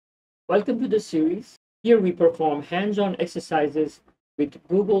Welcome to the series. Here we perform hands-on exercises with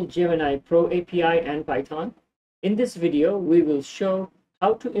Google Gemini Pro API and Python. In this video, we will show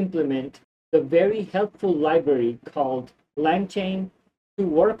how to implement the very helpful library called Langchain to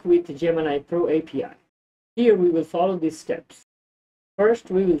work with Gemini Pro API. Here we will follow these steps.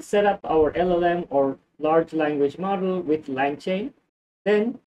 First, we will set up our LLM or large language model with Langchain.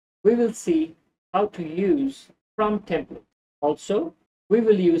 Then we will see how to use prompt templates. Also, we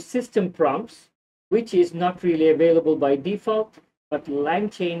will use system prompts, which is not really available by default, but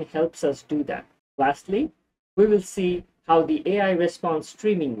Langchain helps us do that. Lastly, we will see how the AI response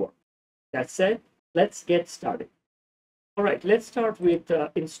streaming works. That said, let's get started. All right, let's start with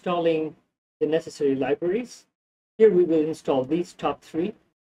installing the necessary libraries. Here we will install these top three.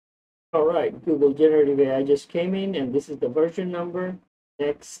 All right, Google Generative AI just came in, and this is the version number.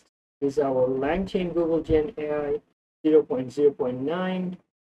 Next is our Langchain Google Gen AI 0.0.9,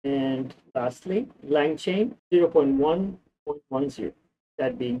 and lastly, Langchain 0.1.10.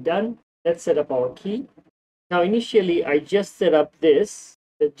 That being done, let's set up our key. Now, initially, I just set up the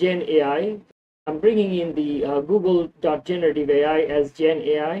Gen AI. I'm bringing in the Google.Generative AI as Gen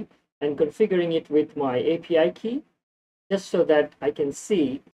AI and configuring it with my API key, just so that I can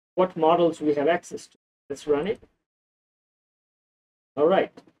see what models we have access to. Let's run it. All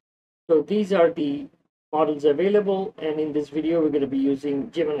right, so these are the models available, and in this video we're going to be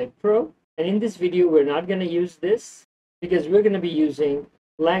using Gemini Pro, and in this video we're not going to use this because we're going to be using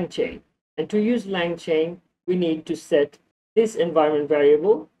Langchain. And to use Langchain, we need to set this environment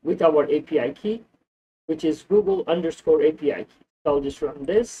variable with our API key, which is Google_API key. So I'll just run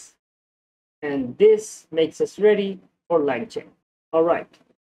this, and this makes us ready for Langchain. All right,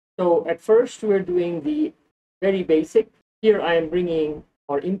 so at first we're doing the very basic. Here I am bringing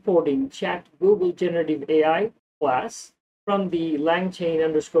or importing chat Google Generative AI class from the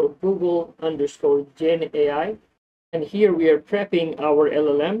Langchain_Google_Gen AI. And here we are prepping our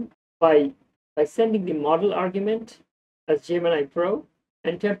LLM by sending the model argument as Gemini Pro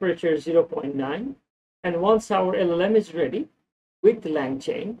and temperature 0.9. And once our LLM is ready with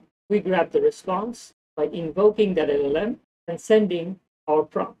Langchain, we grab the response by invoking that LLM and sending our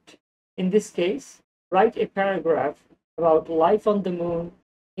prompt. In this case, write a paragraph about life on the moon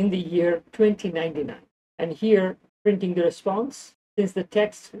in the year 2099. And here, printing the response, since the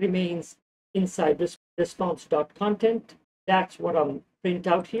text remains inside response.content, that's what I'm print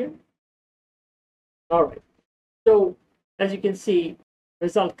out here. All right, so as you can see,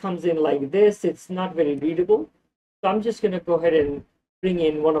 result comes in like this. It's not very readable. So I'm just going to go ahead and bring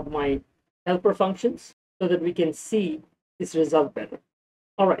in one of my helper functions so that we can see this result better.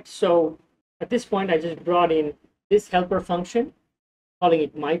 All right, so at this point, I just brought in this helper function, calling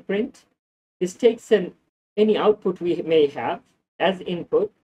it myPrint. This takes any output we may have as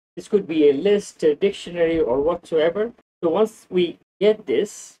input. This could be a list, a dictionary, or whatsoever. So once we get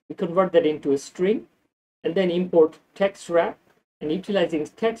this, we convert that into a string and then import text wrap. And utilizing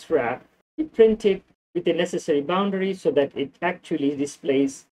text wrap, we print it with the necessary boundary so that it actually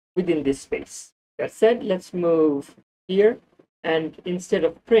displays within this space. That said, let's move here. And instead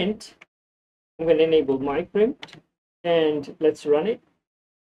of print, I'm going to enable myPrint, and let's run it.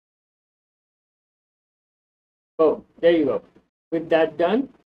 Oh, there you go. With that done,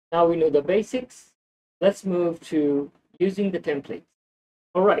 now we know the basics. Let's move to using the templates.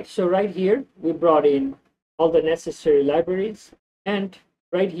 All right, so right here, we brought in all the necessary libraries. And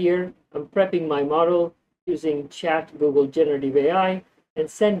right here, I'm prepping my model using chat Google Generative AI and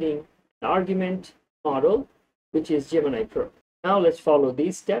sending an argument model, which is Gemini Pro. Now let's follow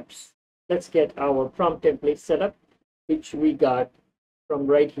these steps. Let's get our prompt template set up, which we got from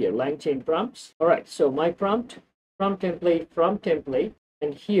right here, Langchain prompts. All right, so my prompt template,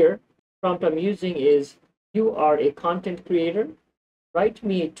 and here prompt I'm using is, you are a content creator, write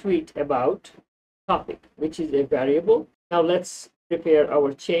me a tweet about topic, which is a variable. Now let's prepare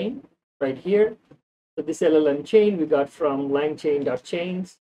our chain right here. So this LLM chain we got from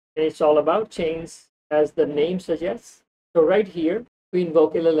langchain.chains, and it's all about chains as the name suggests. So right here, we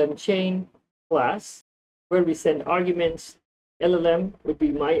invoke LLM chain class where we send arguments. LLM would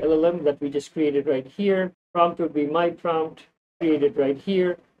be my LLM that we just created right here. Prompt would be my prompt created right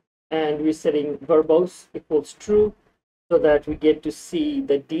here. And we're setting verbose equals true so that we get to see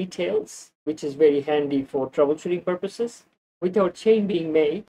the details, which is very handy for troubleshooting purposes. With our chain being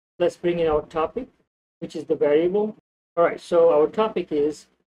made, let's bring in our topic, which is the variable. All right, so our topic is,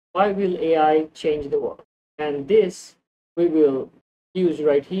 why will AI change the world? And this we will use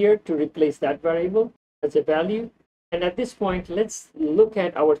right here to replace that variable as a value. And at this point, let's look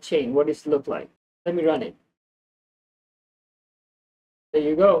at our chain, what it looks like. Let me run it. There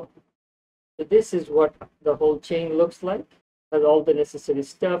you go. So this is what the whole chain looks like. Has all the necessary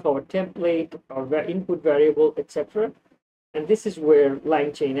stuff, our template, our input variable, etc. And this is where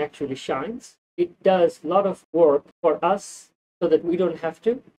Langchain actually shines. It does a lot of work for us so that we don't have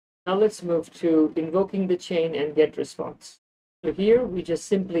to. Now let's move to invoking the chain and get response. So here we just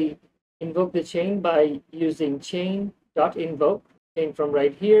simply invoke the chain by using chain.invoke, chain from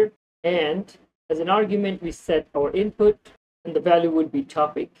right here. And as an argument, we set our input, and the value would be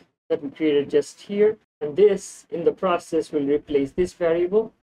topic that we created just here. And this, in the process, will replace this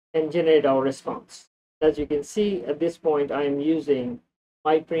variable and generate our response. As you can see, at this point, I am using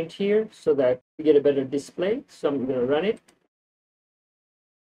my print here so that we get a better display. So I'm going to run it.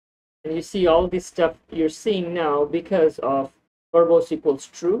 And you see all this stuff you're seeing now because of verbose equals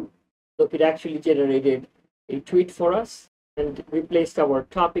true. So it actually generated a tweet for us and replaced our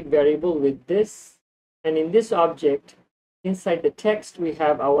topic variable with this. And in this object, inside the text, we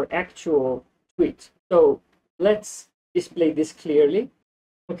have our actual tweet. So let's display this clearly.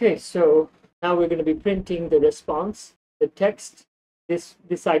 Okay, so now we're going to be printing the response, the text, this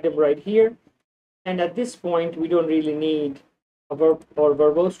item right here. And at this point, we don't really need a verb or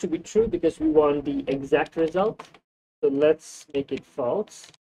verbose to be true because we want the exact result. So let's make it false.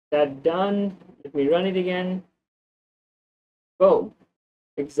 That done. Let me run it again. Boom.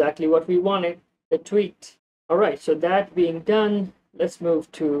 Exactly what we wanted, the tweet. All right, so that being done, let's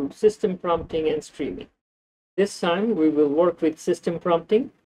move to system prompting and streaming. This time we will work with system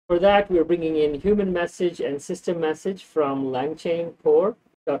prompting. For that, we're bringing in human message and system message from Langchain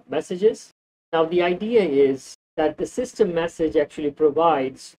core.messages. Now, the idea is that the system message actually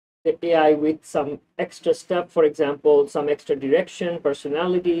provides the AI with some extra stuff, for example, some extra direction,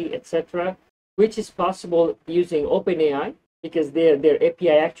 personality, etc., which is possible using OpenAI because their API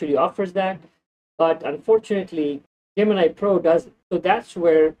actually offers that. But unfortunately, Gemini Pro doesn't. So that's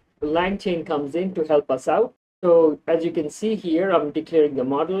where Langchain comes in to help us out. So as you can see here, I'm declaring the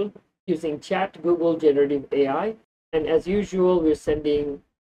model using chat Google generative AI. And as usual, we're sending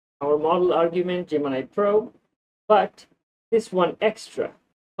our model argument, Gemini Pro. But this one extra,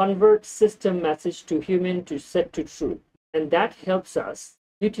 convert system message to human to set to true. And that helps us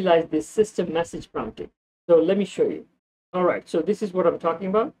utilize this system message prompting. So let me show you. All right, so this is what I'm talking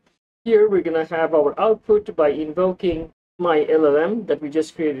about. Here, we're going to have our output by invoking my LLM that we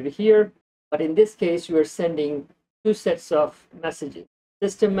just created here. But in this case, we are sending two sets of messages.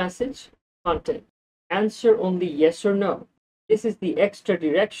 System message, content. Answer only yes or no. This is the extra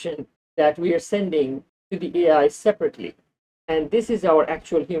direction that we are sending to the AI separately. And this is our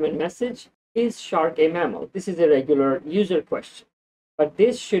actual human message. Is shark a mammal? This is a regular user question. But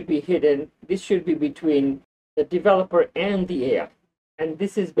this should be hidden. This should be between the developer and the AI. And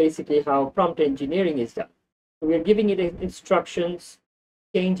this is basically how prompt engineering is done. So we're giving it instructions,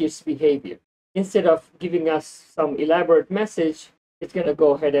 change its behavior. Instead of giving us some elaborate message, it's going to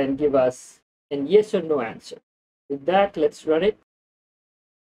go ahead and give us a yes or no answer. With that, let's run it.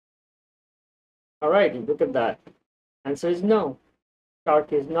 All right, look at that. Answer is no.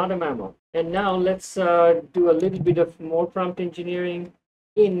 Shark is not a mammal. And now let's do a little bit of more prompt engineering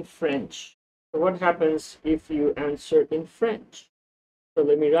in French. So what happens if you answer in French? So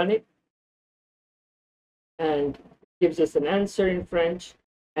let me run it. And it gives us an answer in French.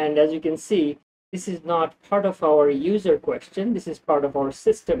 And as you can see, this is not part of our user question. This is part of our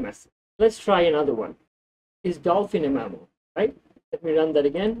system message. Let's try another one. Is dolphin a mammal? Right? Let me run that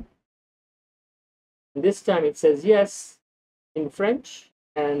again. And this time it says yes in French.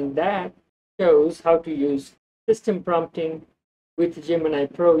 And that shows how to use system prompting with Gemini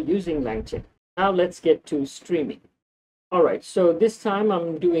Pro using Langchain. Now let's get to streaming. All right, so this time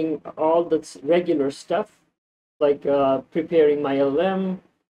I'm doing all the regular stuff, like preparing my LM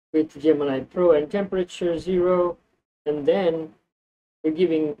with Gemini Pro and temperature 0. And then we're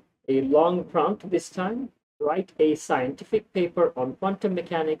giving a long prompt this time. Write a scientific paper on quantum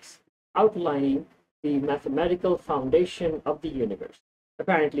mechanics outlining the mathematical foundation of the universe.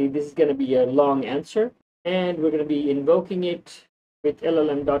 Apparently, this is going to be a long answer, and we're going to be invoking it with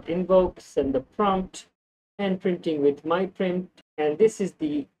llm.invoke, send the prompt, and printing with my print. And this is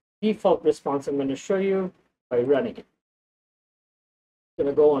the default response I'm going to show you by running it. It's going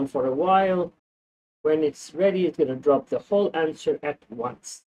to go on for a while. When it's ready, it's going to drop the whole answer at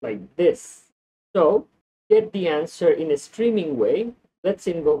once, like this. So, get the answer in a streaming way. Let's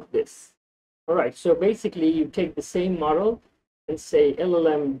invoke this. All right, so basically, you take the same model and say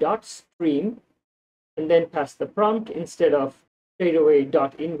llm.stream, and then pass the prompt instead of straight away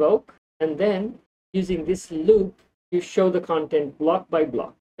 .invoke. And then using this loop, you show the content block by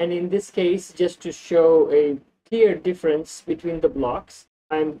block. And in this case, just to show a clear difference between the blocks,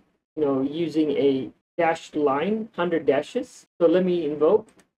 I'm using a dashed line, 100 dashes. So let me invoke.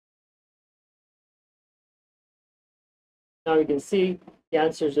 Now you can see the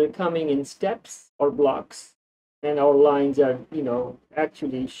answers are coming in steps or blocks, and our lines are,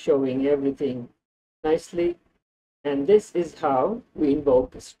 actually showing everything nicely. And this is how we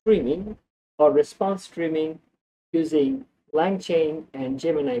invoke streaming or response streaming using Langchain and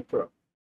Gemini Pro.